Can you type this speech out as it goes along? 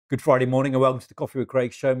Good Friday morning and welcome to the Coffee with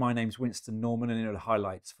Craig show. My name's Winston Norman and here are the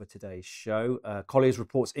highlights for today's show. Colliers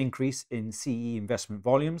reports increase in CEE investment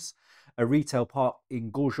volumes. A retail park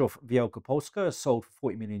in Gorzów Wielkopolska has sold for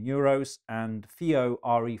 40 million euros and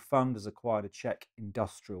CRE fund has acquired a Czech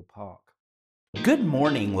industrial park. Good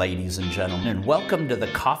morning, ladies and gentlemen, and welcome to the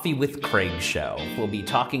Coffee with Craig show. We'll be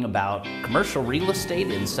talking about commercial real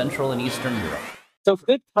estate in Central and Eastern Europe. So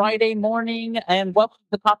good Friday morning and welcome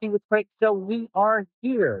to the Coffee with Craig show. We are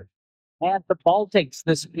here at the Baltics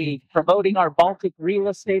this week promoting our Baltic Real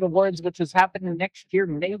Estate Awards, which is happening next year,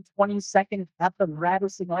 May 22nd at the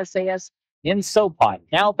Radisson SAS in Sopot.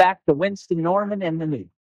 Now back to Winston Norman and the news.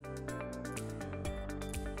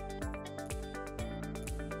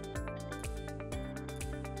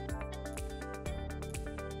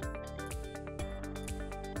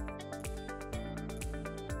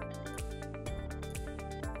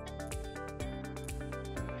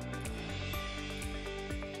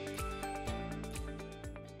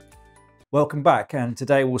 Welcome back, and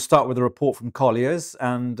today we'll start with a report from Colliers.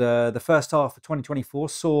 And the first half of 2024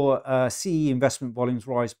 saw CE investment volumes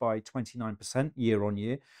rise by 29% year on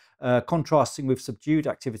year, contrasting with subdued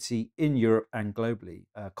activity in Europe and globally.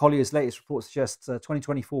 Colliers' latest report suggests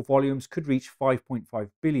 2024 volumes could reach 5.5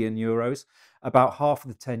 billion euros, about half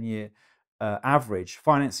of the 10-year average.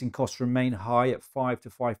 Financing costs remain high at 5 to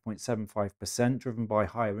 5.75%, driven by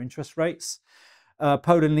higher interest rates.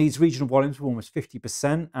 Poland leads regional volumes of almost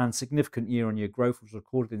 50%, and significant year-on-year growth was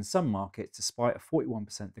recorded in some markets despite a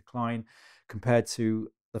 41% decline compared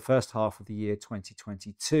to the first half of the year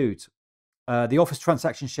 2022. The office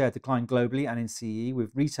transaction share declined globally and in CE,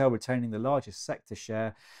 with retail retaining the largest sector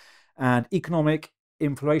share, and economic,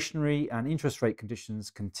 inflationary and interest rate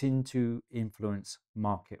conditions continue to influence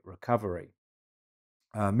market recovery.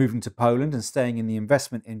 Moving to Poland and staying in the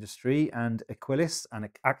investment industry, and Equilis and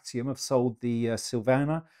Axiom have sold the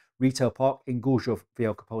Silvana retail park in Gorzów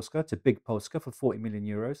Wielkopolska to Big Polska for 40 million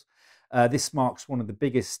euros. This marks one of the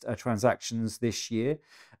biggest transactions this year.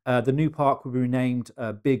 The new park will be renamed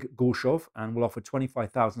Big Gorzów and will offer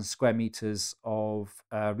 25,000 square meters of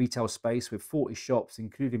retail space with 40 shops,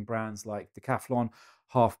 including brands like Decathlon,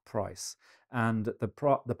 Half Price. And the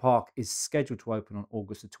park is scheduled to open on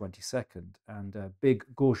August the 22nd. And Big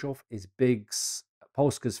Gorzów is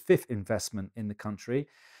Polska's fifth investment in the country.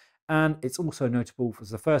 And it's also notable as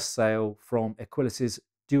the first sale from Equilis's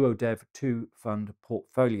Duodev 2 fund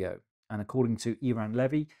portfolio. And according to Iran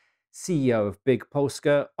Levy, CEO of Big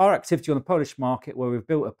Polska, our activity on the Polish market, where we've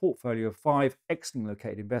built a portfolio of 5 excellently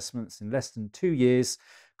located investments in less than 2 years,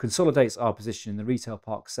 consolidates our position in the retail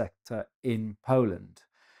park sector in Poland.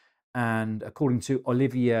 And according to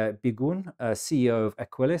Olivier Bigun, CEO of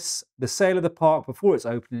Equilis, the sale of the park before its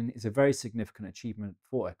opening is a very significant achievement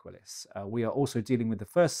for Equilis. We are also dealing with the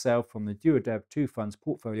first sale from the Duodev 2 fund's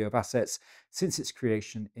portfolio of assets since its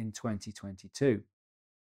creation in 2022.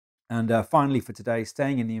 And finally for today,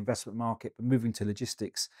 staying in the investment market but moving to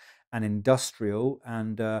logistics and industrial,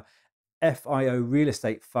 and FIO Real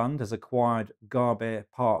Estate Fund has acquired Garbe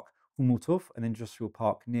Park Chomutov, an industrial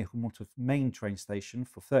park near Chomutov main train station,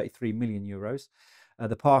 for 33 million euros.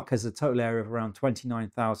 The park has a total area of around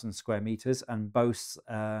 29,000 square meters and boasts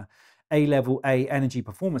A-level A energy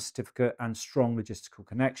performance certificate and strong logistical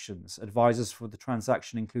connections. Advisors for the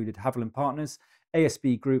transaction included Haviland Partners,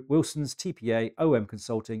 ASB Group, Wilson's, TPA, OM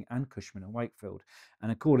Consulting and Cushman & Wakefield.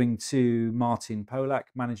 And according to Martin Polak,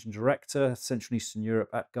 Managing Director, Central and Eastern Europe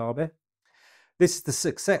at Garbe, this is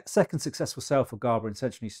the second successful sale for Garbe in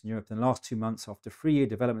Central and Eastern Europe in the last 2 months. After a 3-year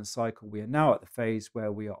development cycle, we are now at the phase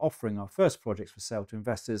where we are offering our first projects for sale to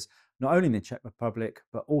investors, not only in the Czech Republic,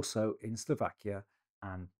 but also in Slovakia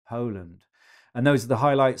and Poland. And those are the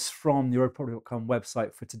highlights from the EuropaProperty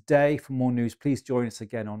website for today. For more news, please join us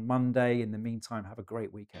again on Monday. In the meantime, have a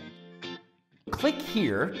great weekend. Click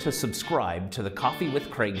here to subscribe to the Coffee with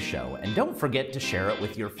Craig show, and don't forget to share it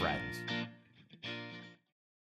with your friends.